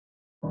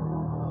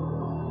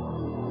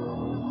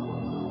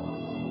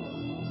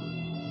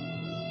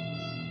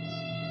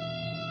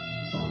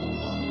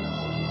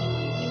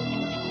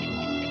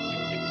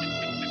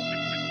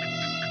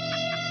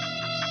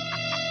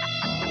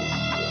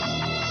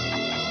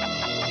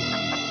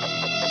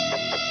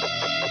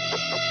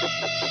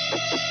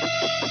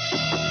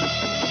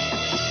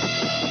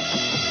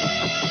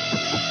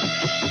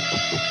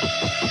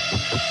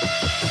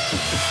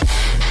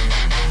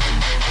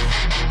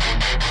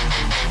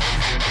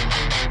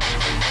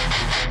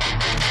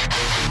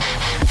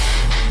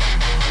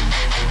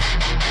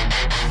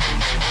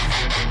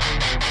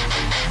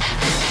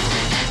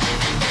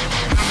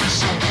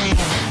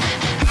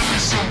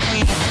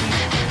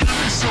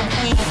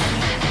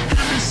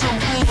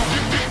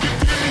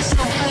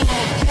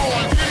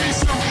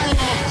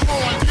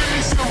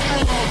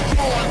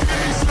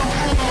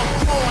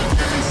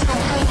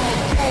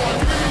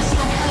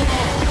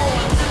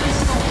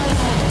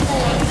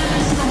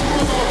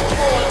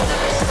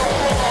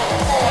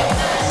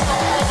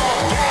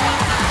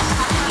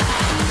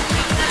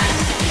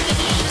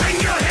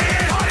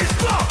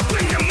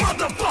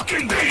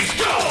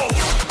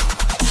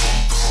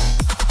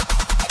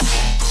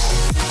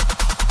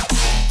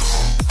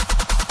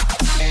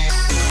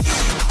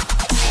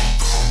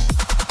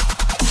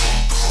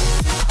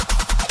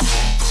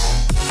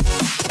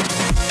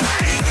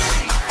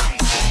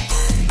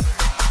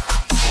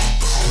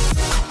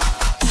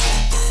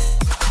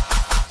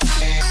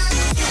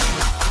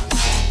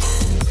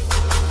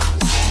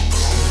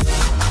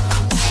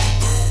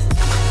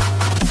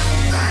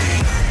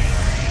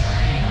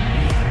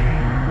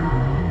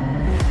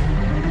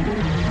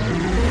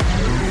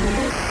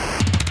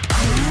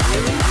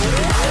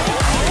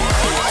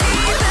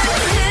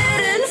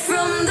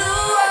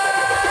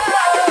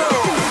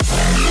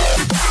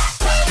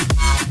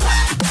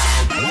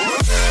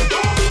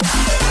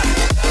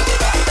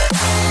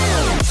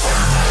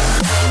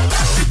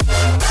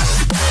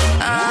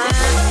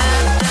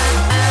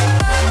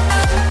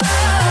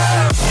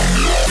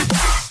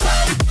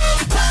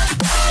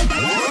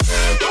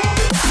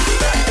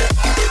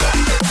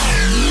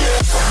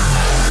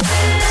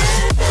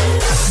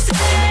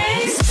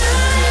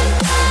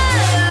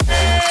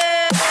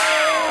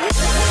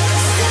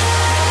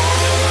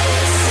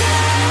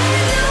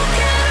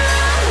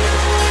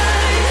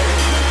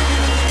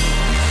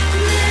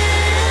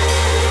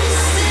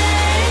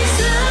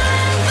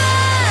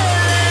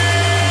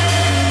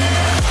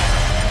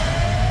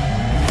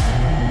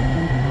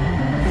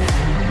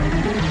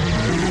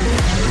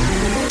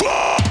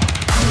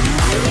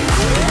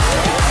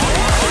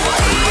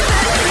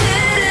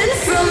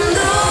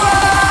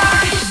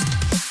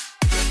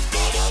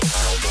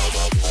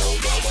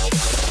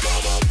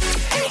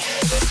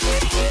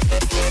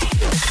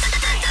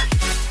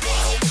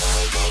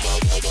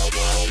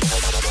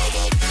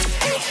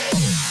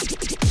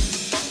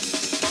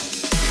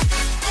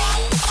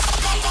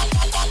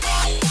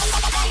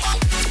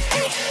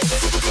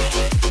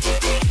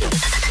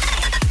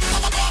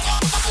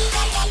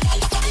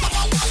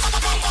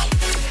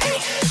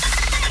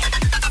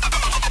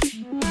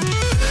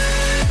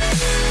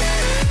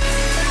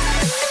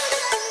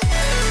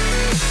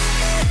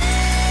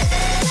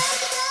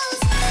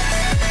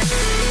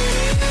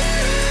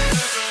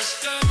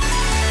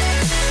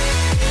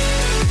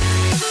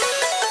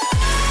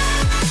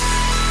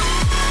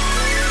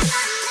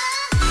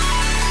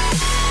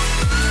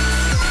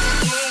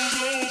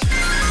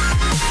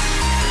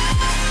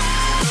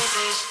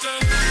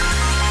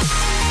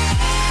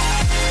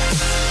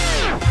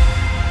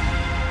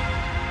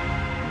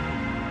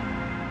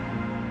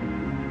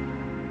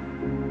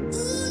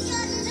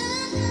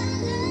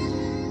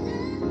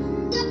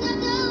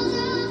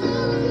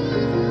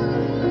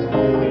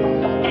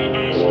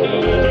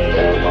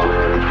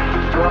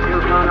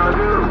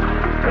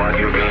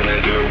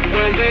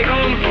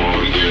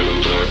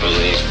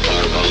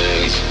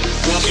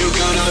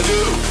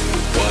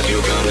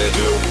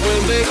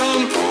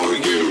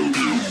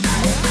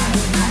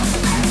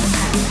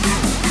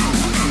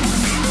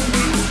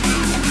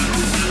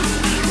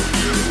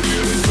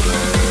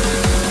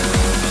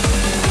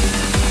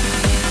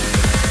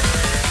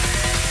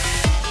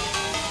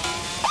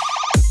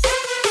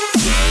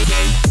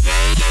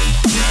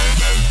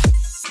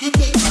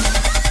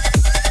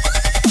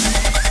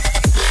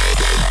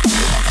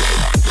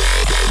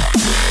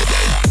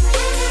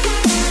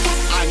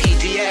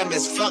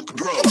as fuck,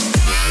 bro.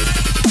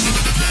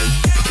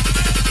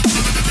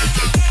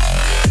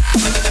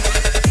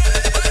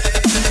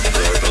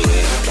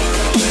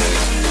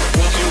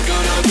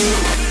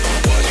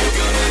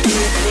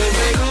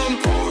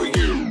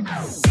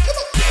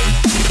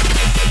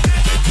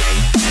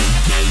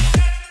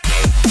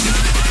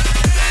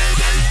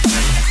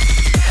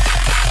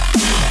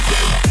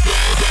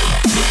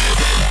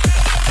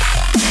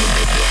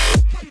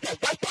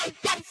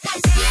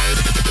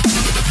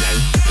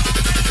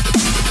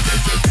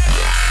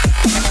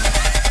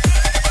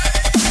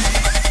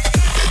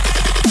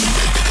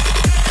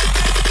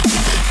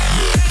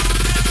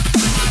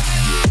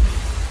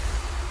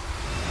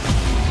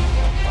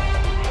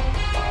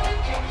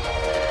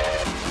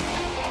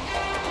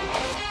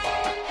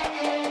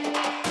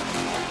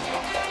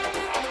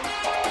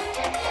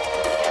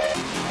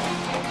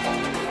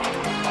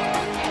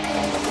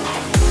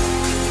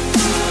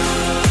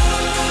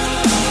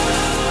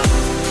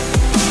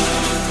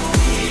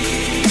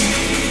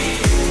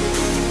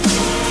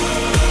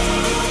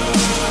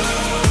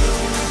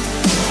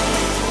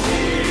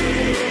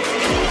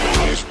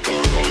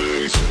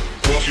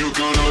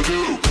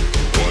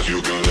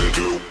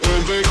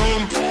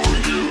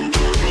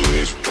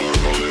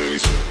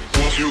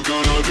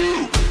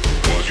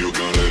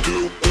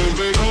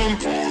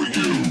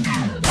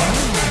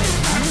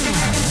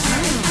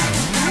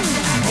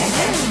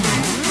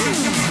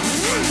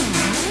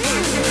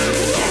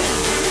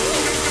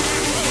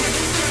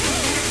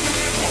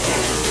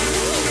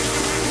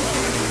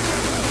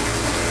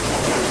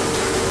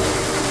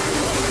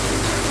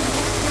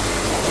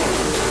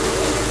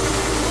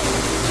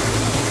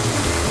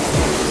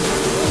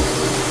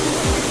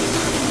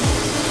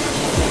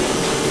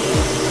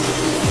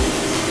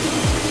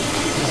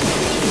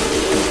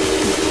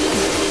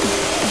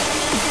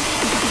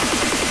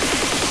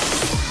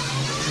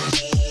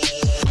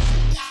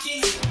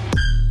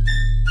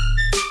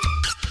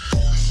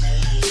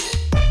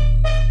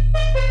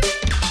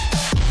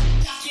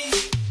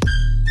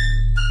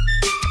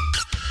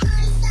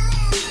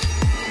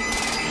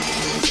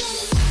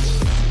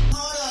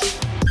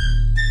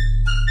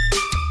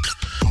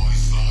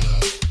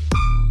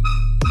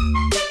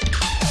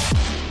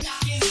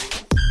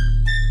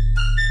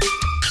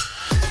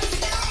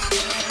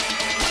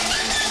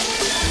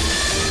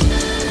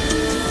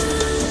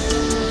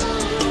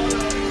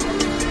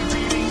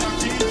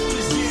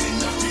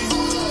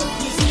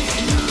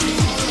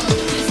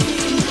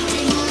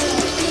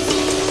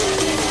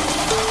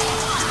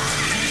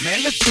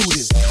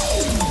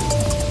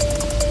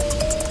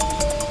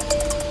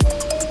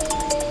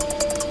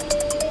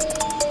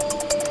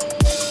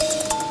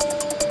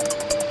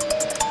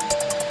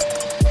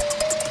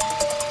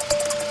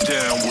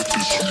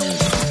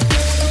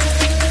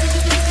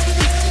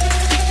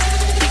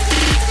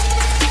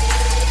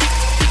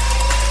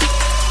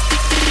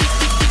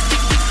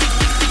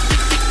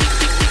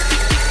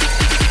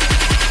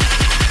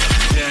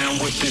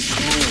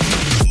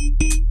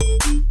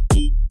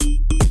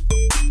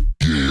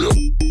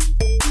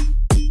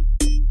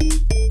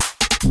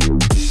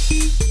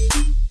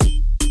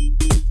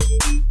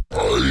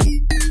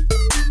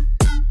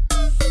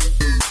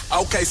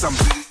 Okay, some.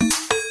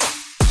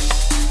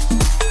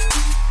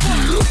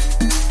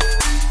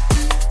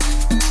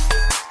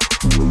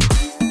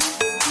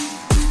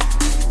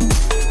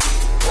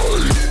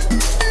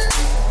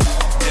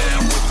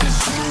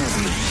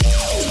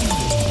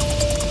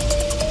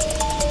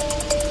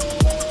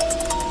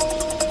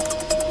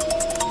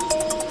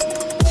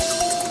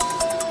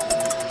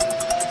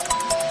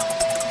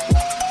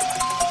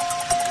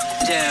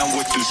 Down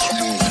with this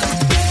movement.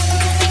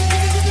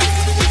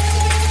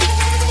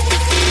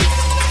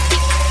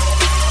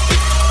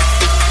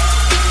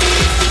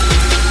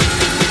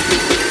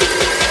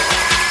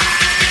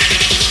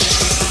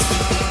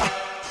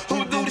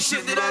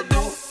 Shit that I do.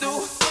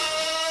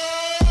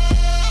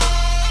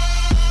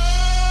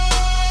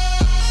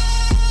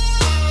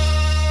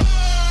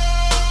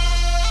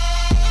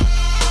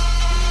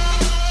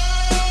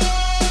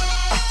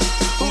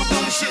 Who do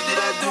the shit that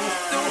I do?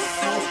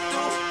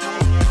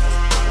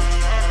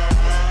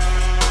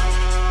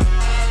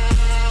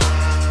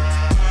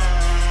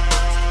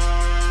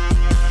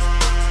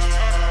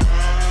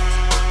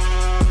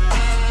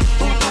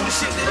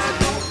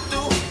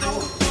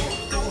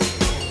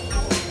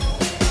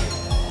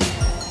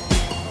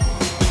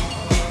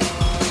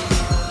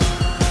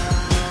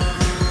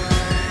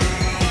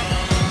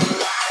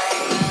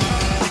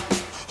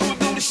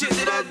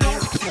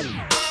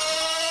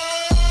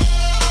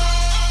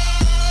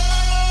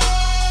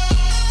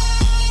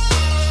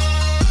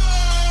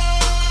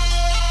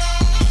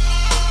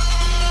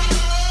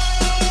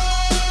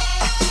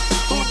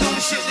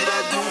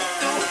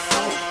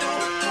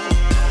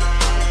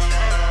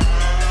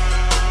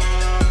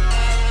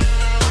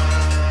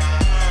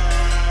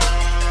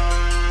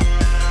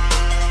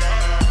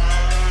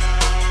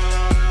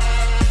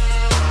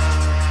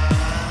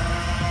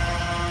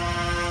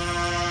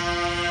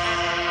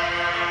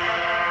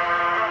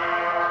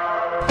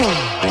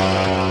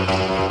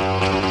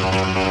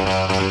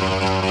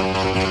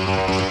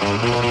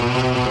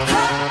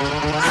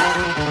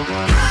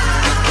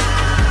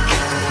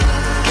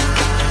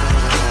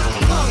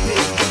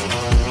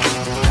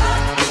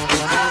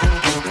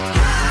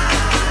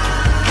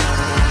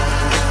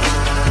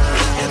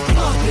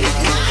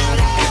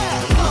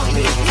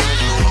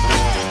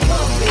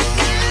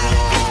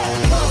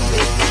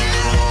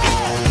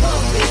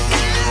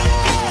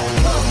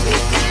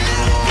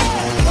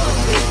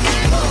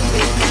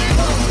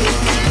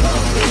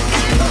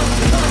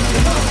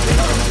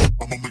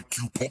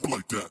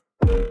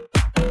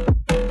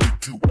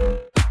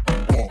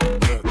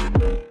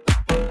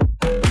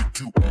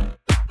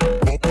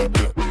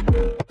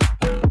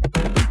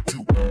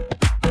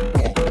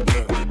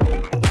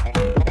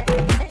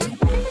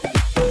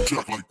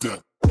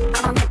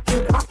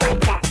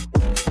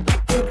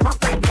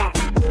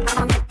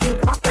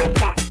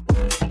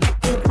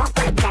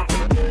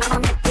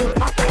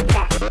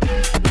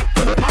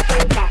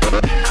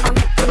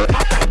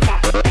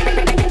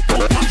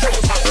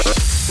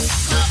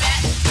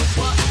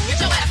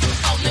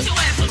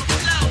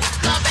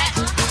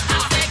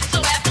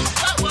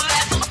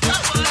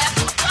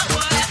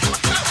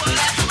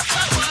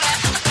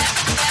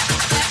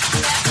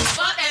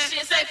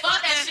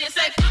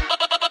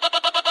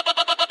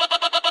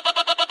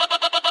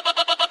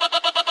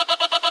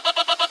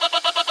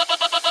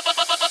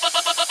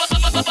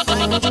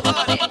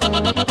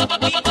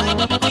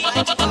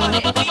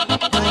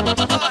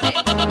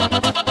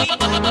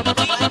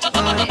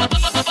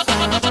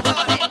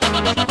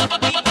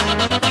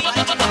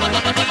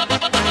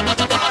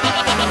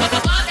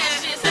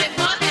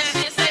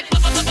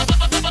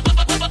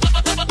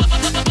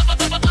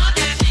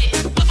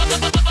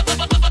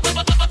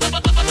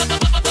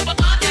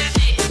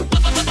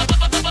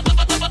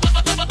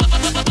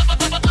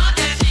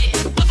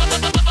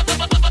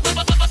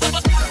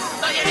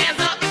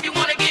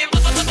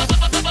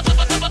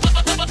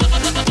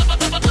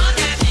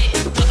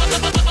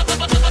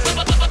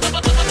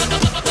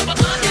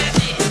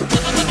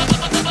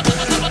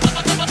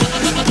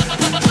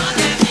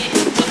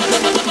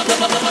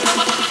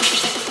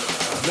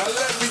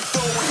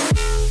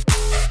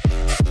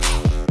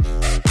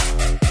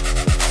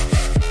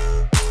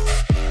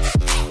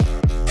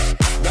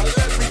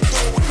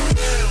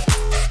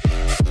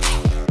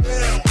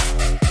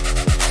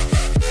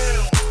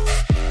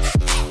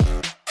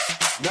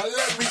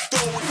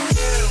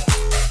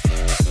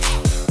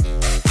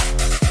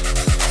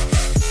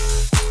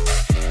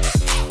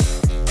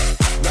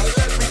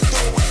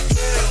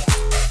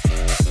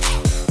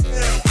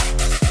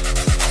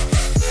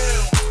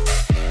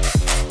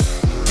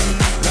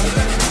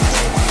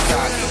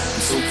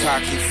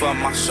 for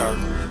my shirt.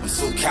 I'm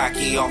too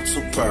cocky, all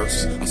too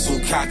purse. I'm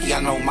too cocky, I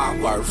know my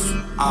worth.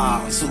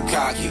 I'm too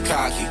cocky.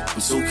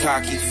 I'm too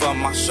cocky for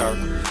my shirt.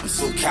 I'm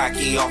too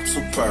cocky, all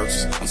too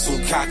purse. I'm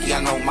too cocky,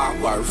 I know my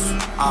worth.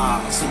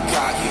 I'm too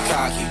cocky.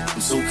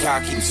 I'm too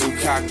cocky. I'm too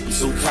cocky. I'm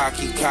too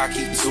cocky.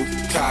 I'm too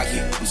cocky.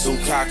 I'm too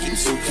cocky. I'm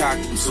too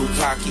cocky. I'm too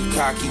cocky.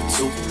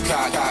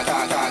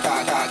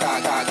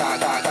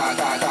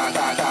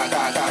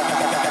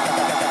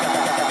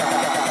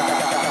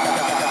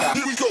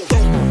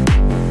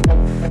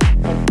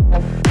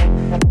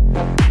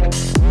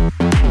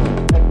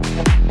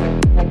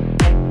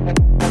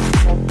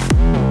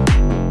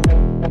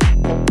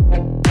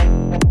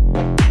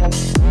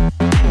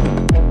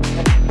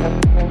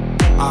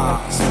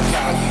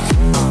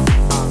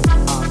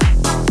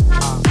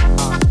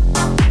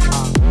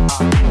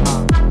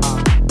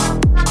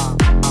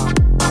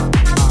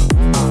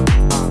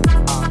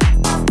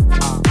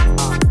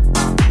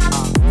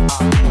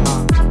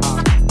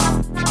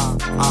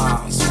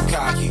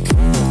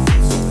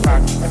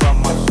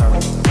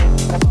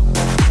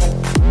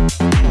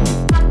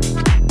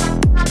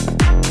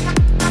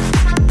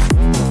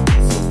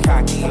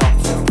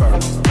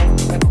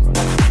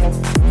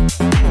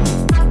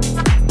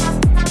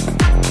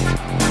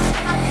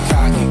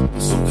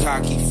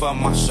 Too for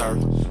my shirt.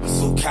 I'm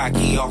too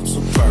cocky, all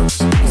too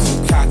purse. I'm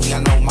too cocky, I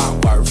know my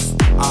worth.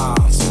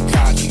 I'm too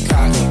cocky.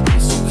 I'm too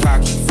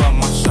cocky for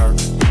my shirt.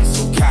 I'm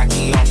too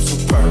cocky, all too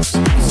purse.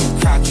 I'm too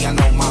cocky, I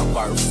know my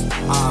worth.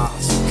 I'm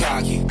too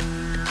cocky.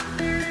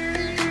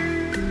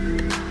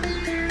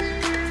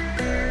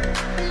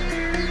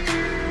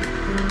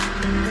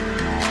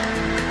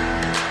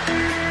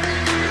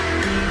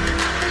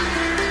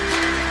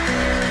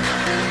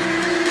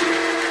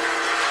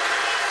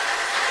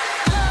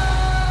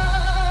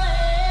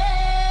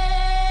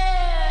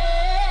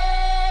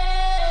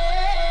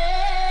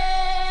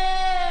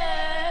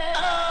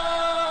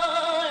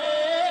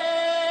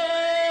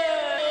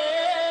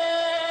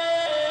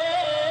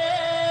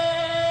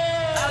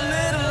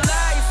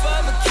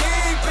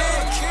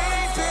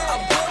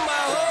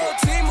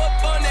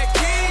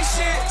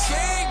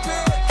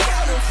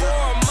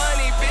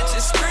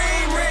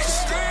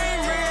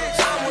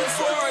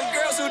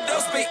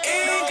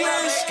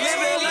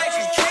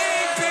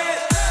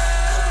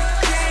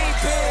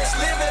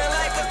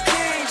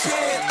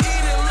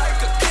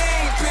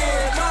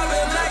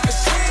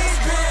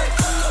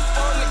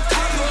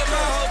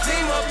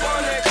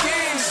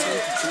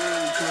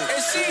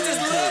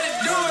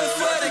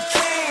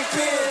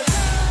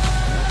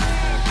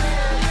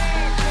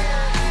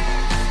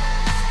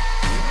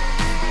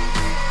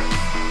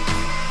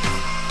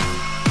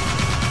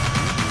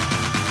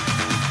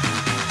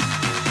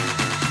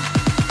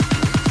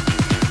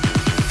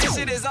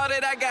 All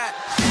that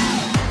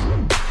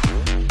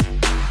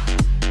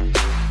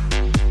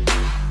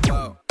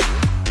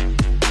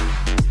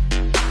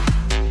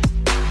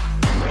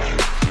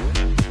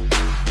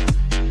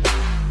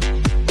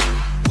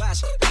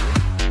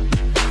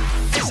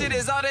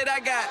I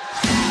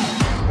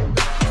got.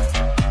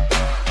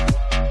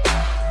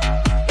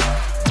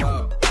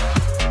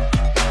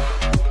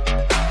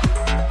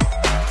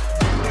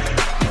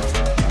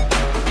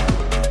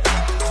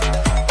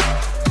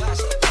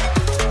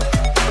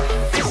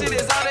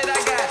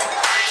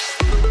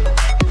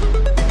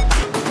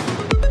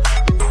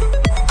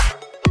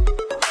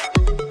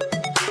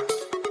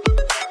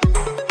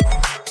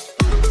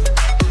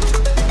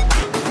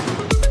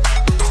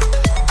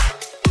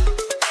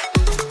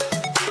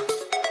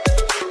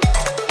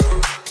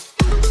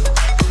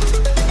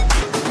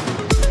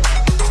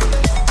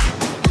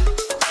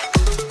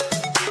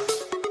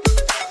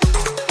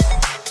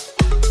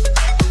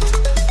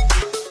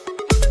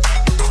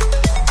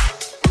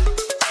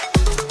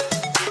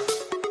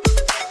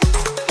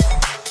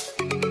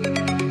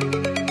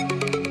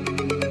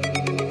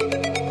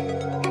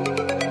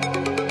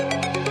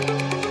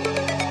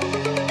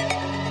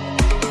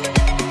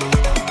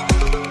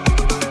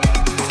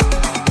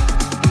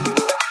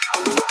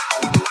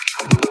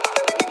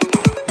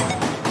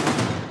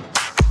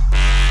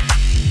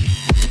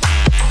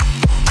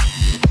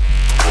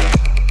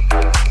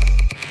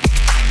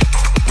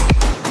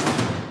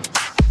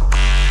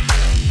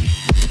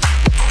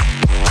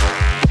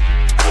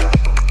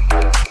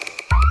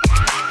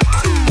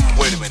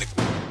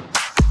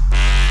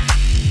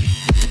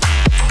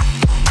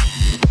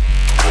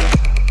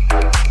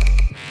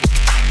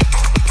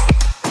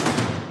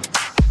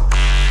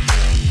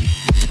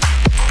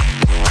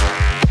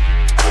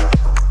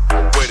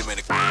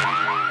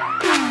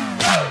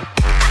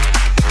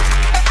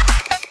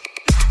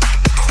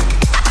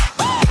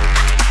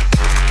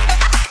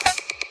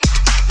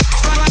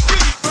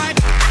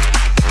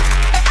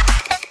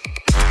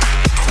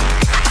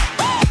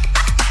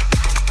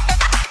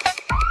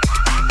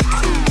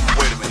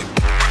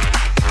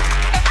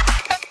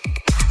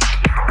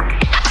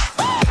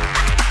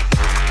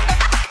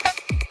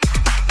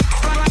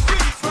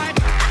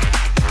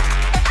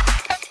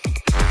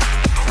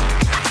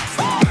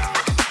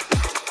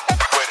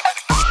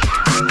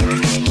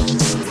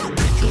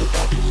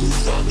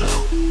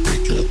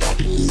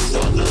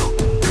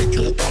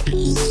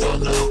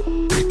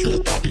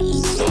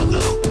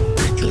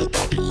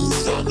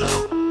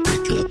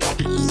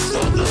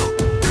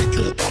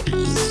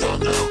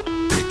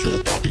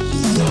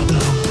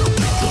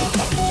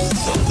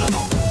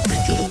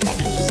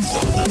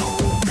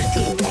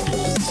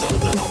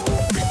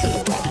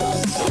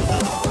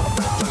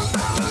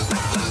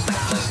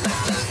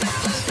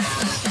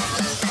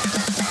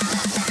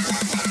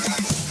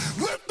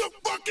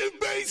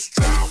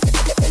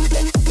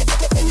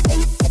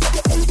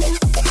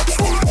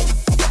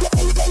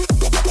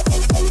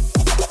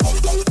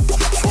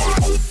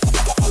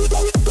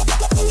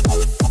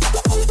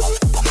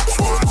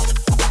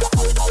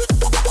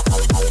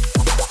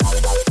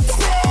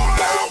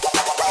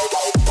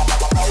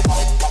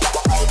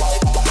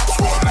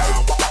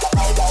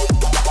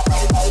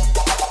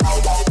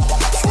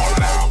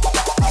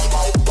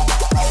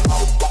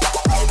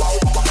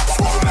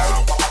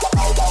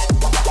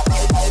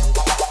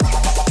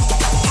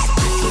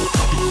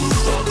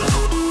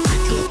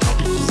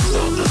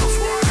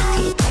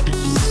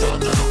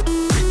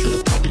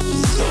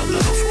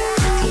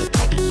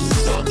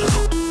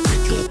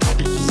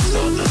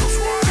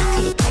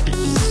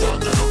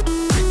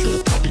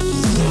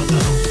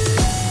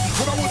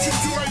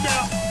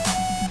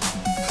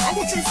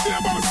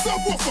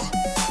 subwoofer.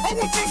 I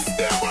want you to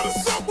stand by the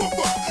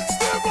subwoofer.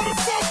 Stand by the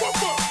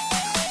subwoofer.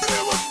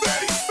 Feel the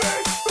bass,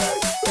 bass,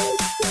 bass,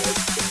 bass, bass.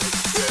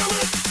 Feel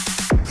it.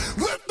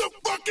 Let the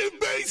fucking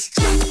bass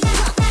drop.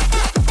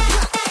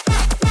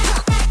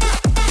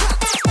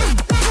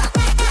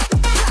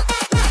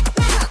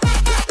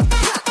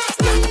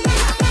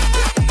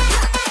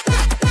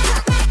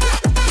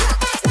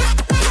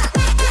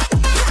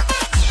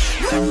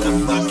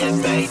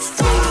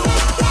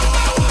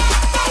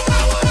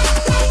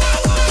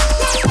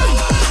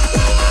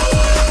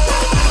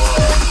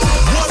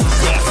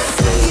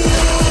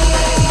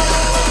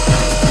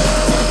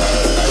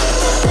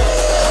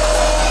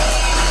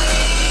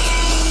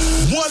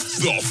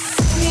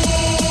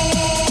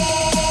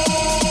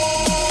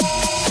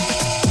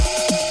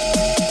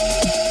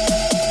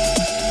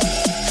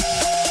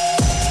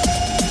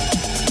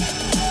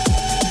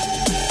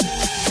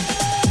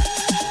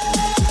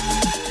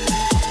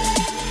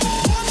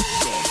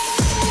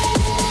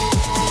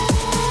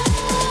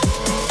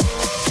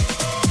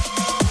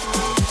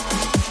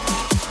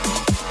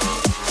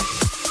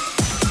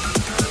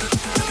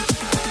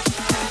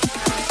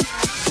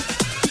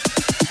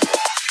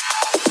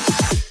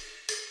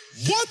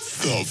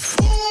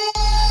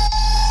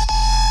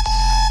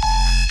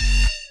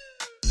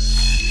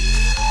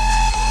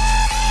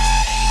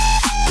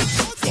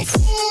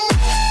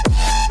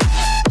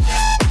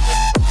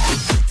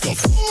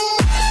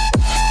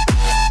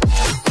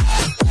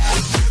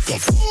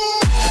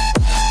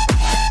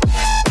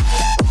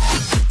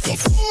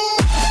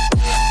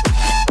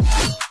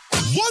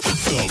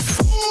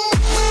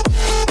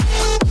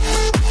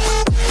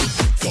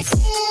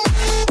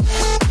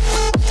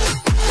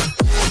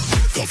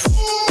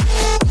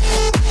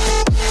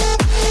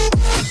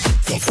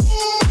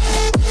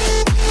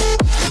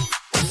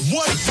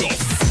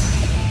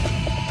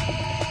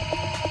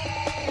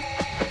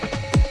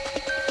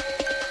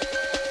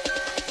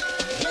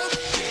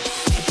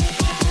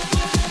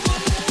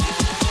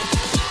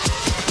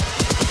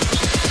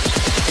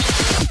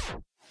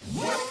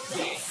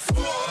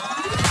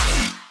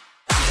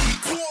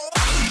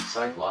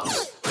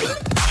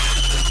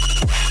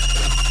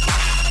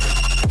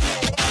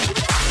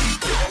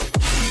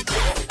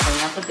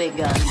 Big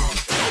gun.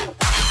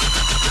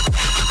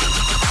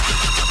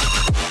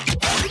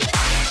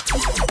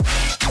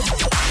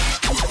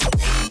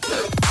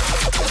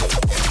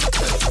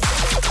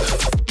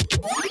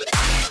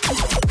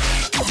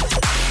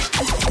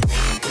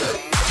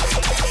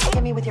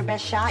 Hit me with your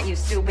best shot, you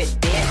stupid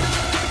bitch.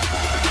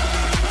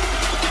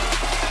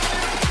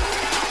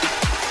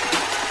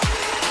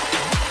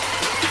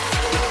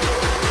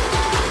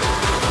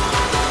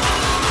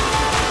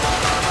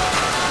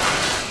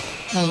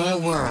 Hello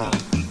world.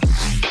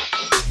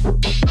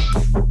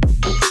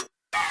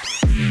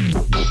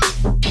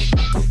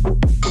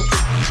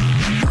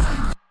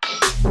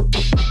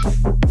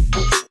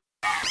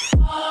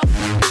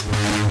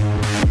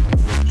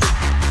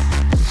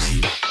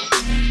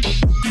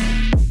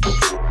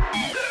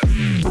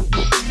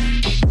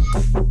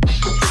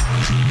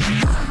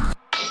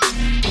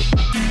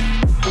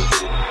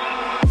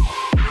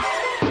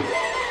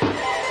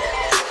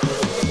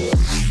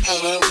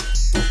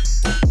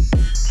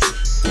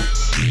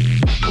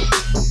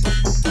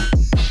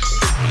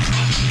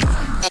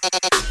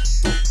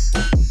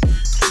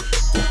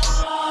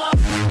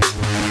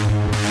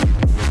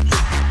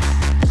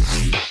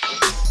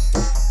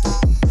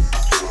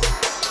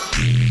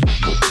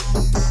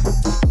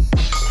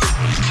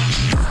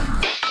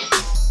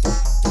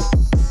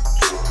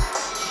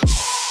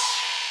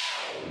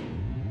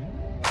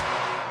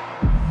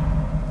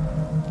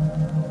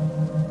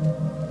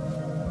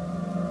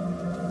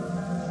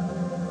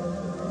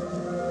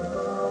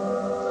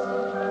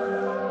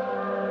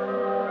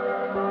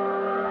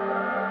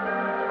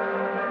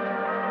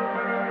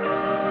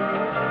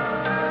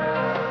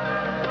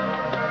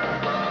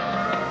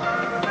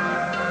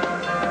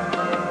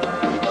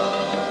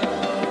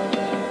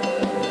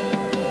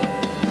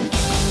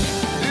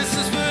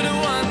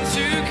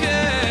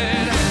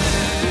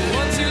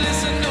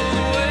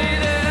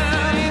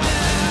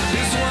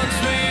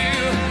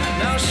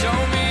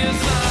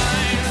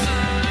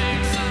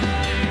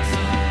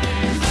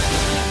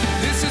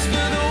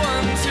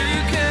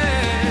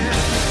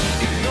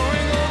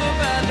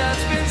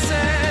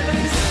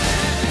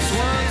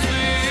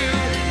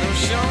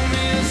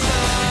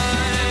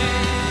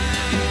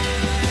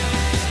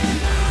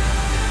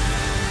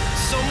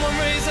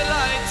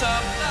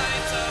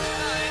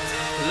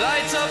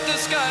 Light up the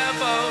sky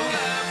above.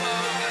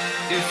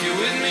 If you're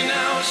with me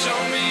now, show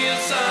me a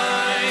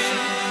sign.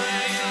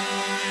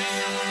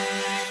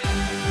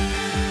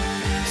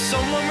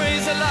 Someone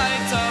raise a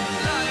light up.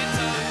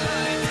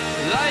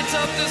 Light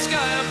up the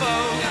sky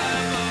above.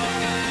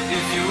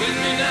 If you're with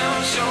me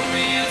now, show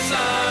me a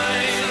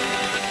sign.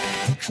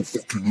 Put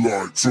your fucking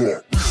lights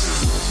up.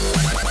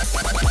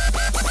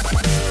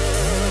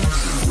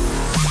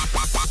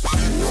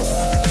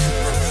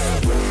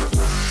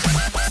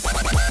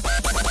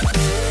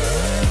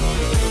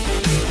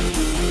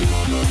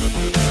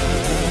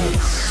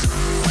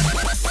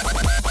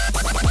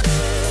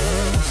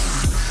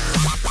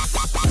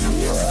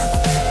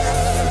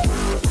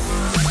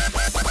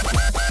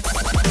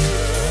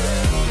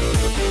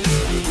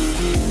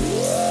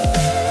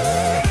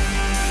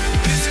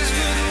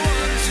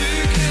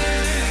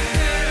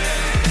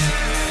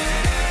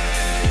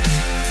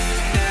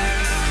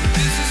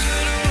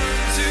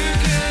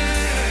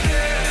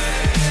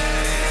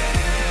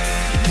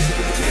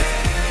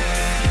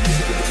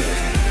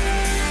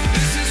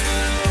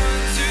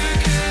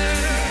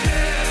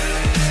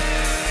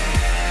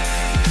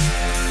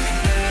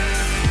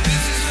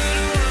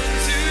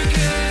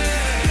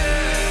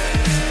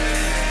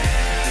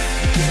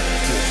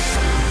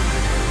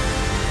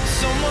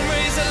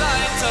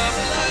 Light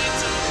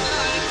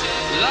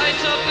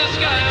up the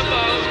sky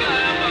above.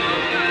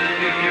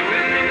 If you're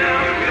with me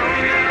now, show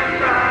me a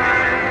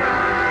sign.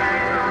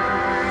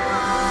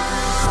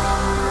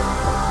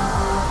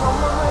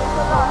 Someone raise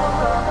the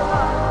light up.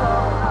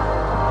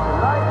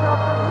 Light up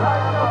the sky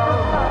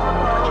above.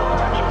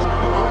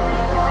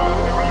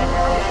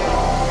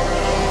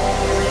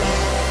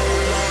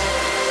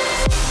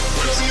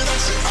 When I see you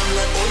dancing, I'm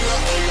like, hola,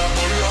 hola,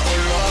 hola,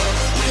 hola.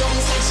 We don't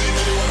move fancy,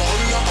 anyone,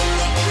 hola,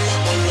 hola, hola,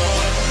 hola.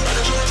 I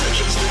got your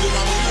attention, spinning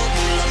my hula,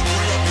 hula,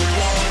 hula, hula,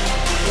 hula,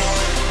 hula,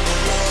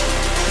 hula.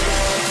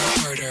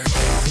 Murder,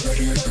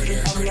 murder,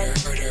 murder, murder,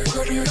 murder,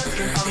 murder,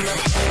 murder. I'm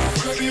like,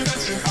 when I see you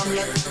dancing, I'm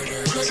like,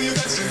 when I see you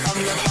dancing, I'm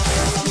like,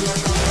 I'm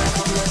like, I'm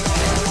like,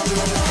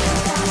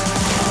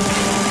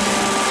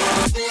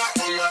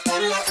 I'm like, hola,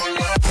 hola, hola,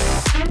 hola.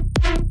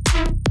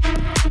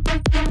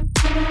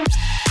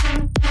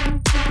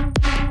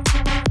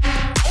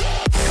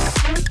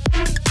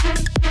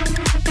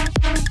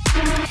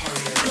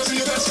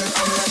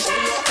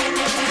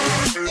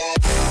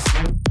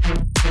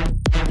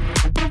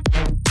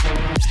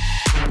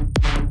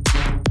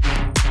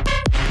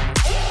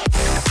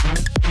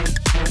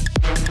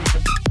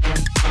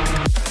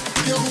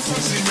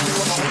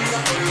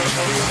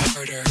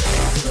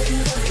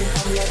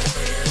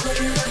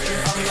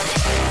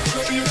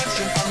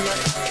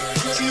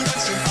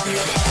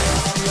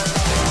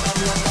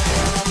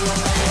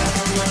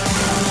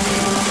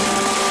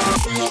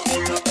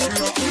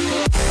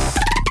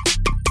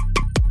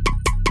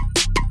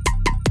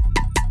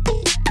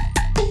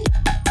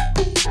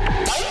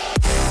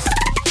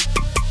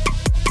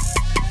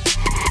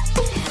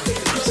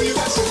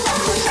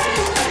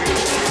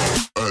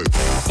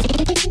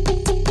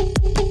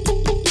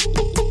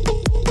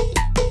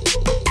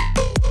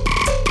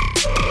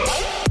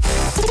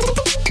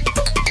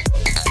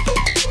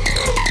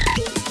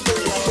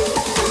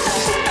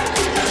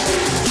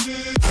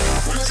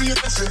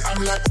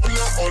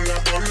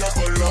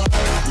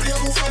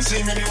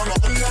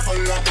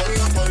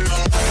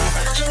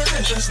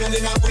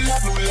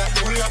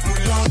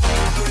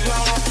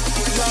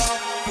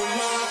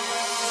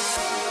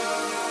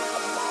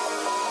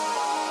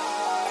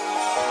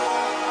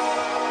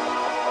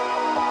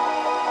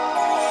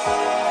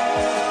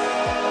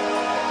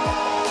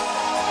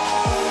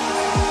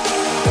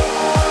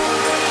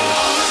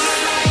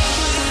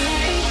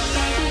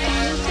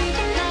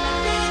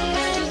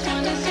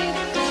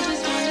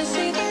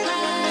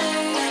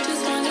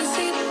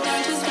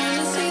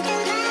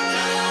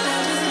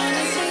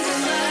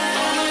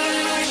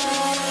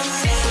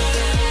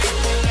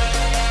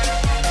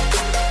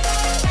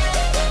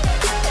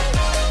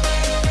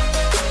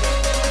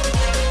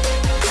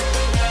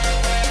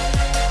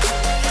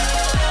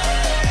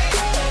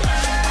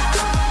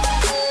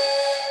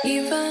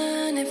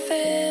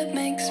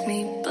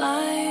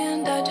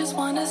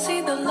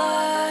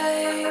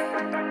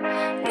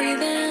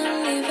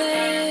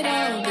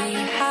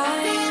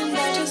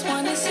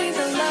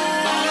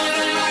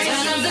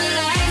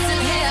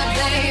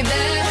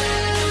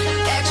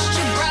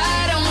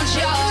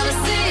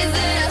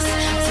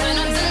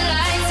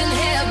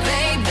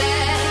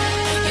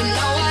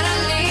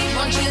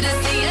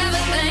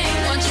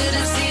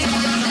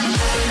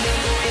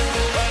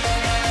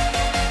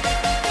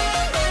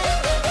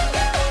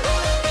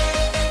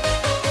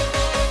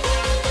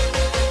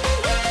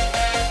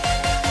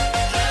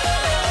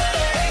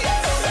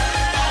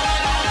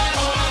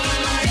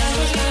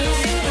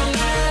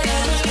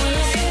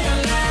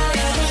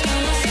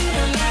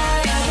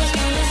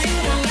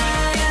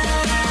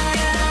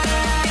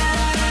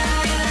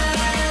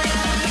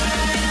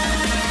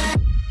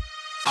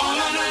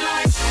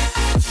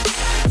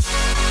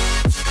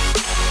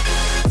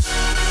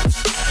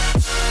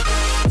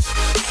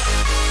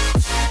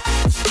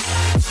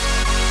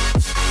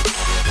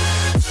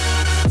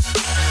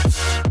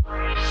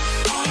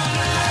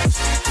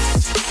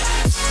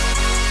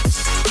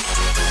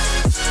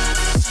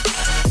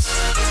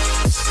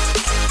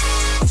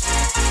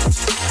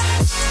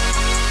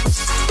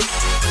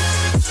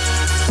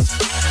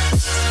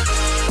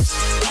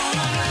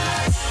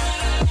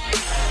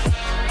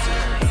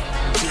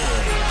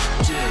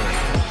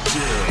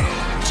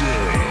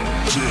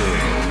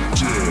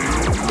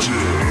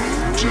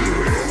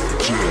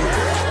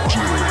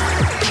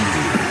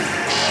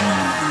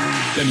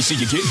 Let me see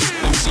you get.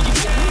 Let me see you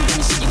get. Let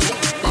me see you get. Let me see you get.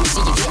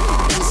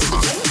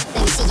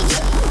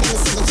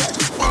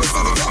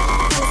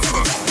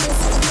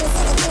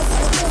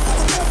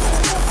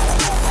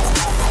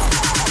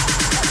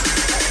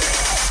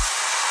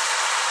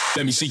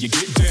 Let me see you get. Let me see you get. Let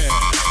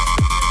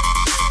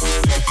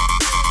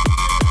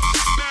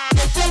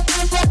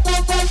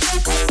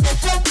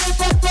me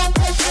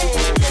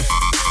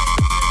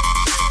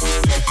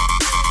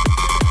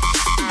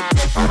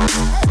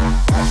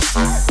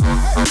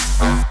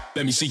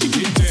see you get. Let me see you get down. Let me see you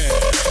get down.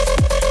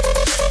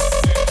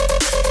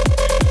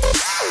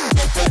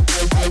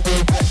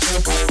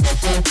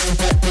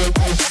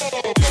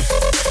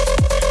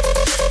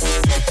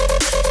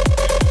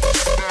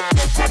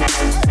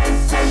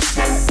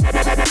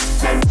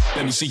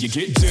 Let me see you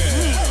get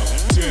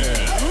down.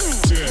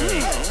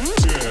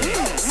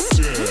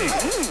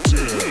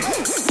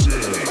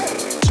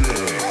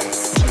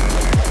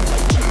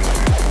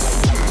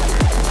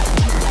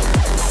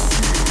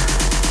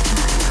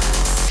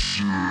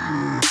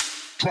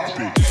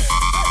 Drop it.